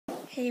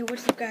Hey,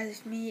 what's up guys,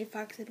 it's me,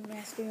 Fox the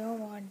Master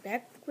on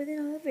back with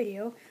another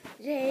video.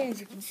 Today, as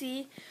you can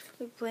see,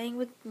 we're playing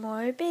with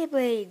more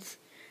Beyblades.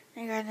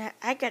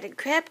 I got a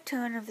crap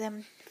ton of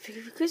them for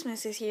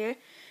Christmas this year,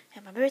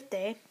 and my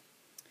birthday.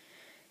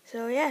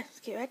 So yeah, let's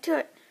get right to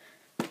it.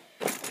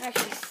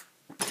 Actually,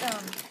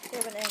 they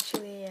haven't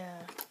actually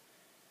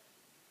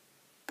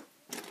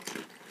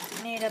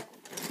made up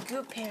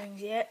group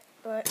pairings yet,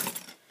 but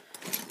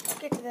I'll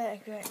get to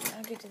that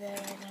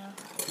right now.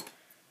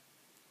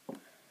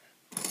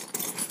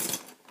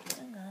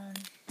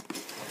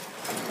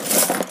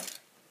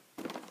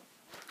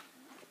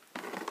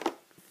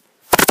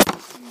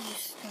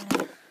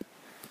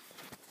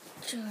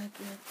 Like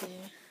right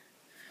there.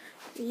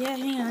 But yeah,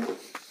 hang on.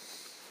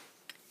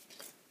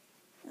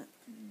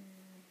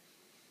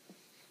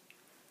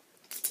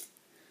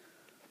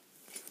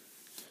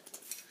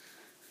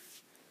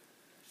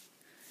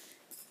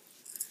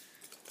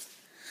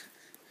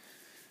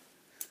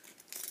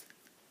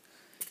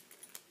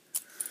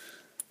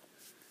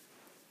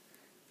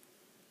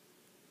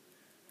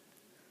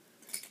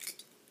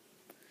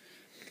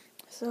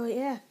 So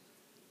yeah,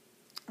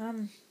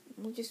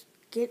 we'll just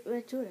get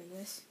right to it, I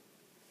guess.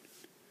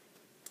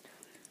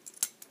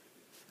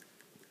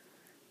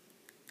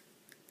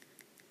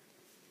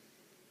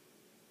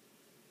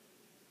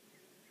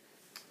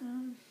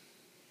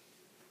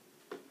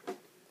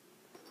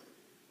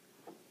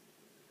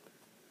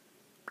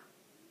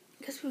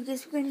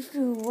 Guess we're going to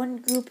do one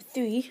group of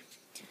 3.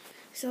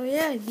 So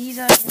yeah, these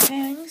are the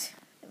pairings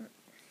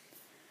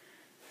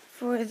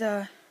for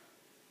the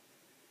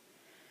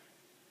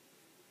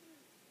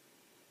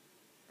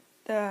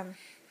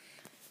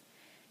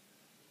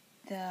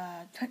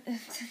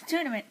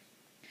tournament.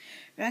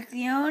 Rock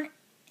Leon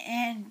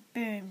and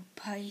Burn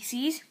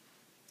Pisces,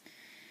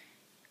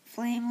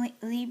 Flame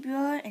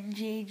Libra and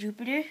Jade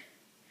Jupiter.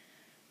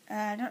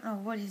 I don't know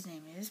what his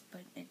name is,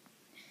 but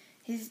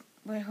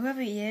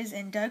whoever he is,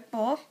 and Dark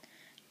Bull,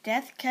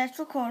 Death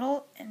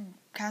Quetzalcoatl, and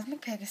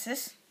Cosmic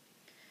Pegasus.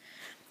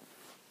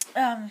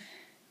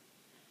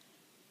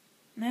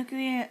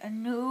 Mercury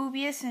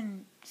Anubius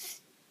and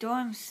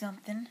Storm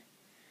something.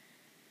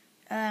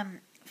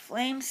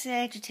 Flame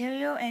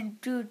Sagittario and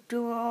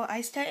Duo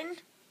Ice Titan.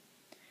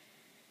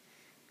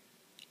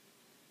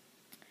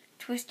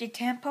 Twisted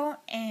Tempo,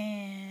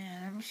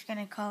 and I'm just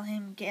gonna call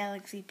him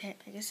Galaxy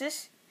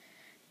Pegasus.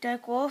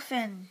 Dark Wolf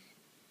and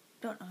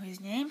don't know his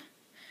name.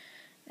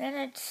 Then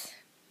it's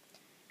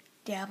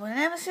Diablo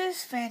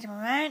Nemesis, Phantom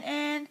Orion,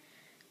 and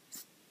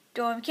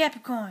Storm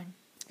Capricorn.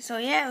 So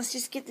yeah, let's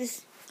just get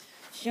this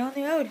show on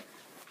the road.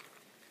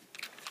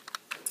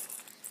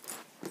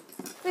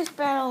 First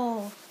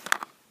battle.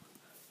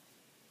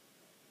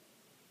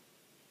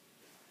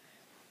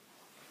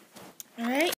 Alright.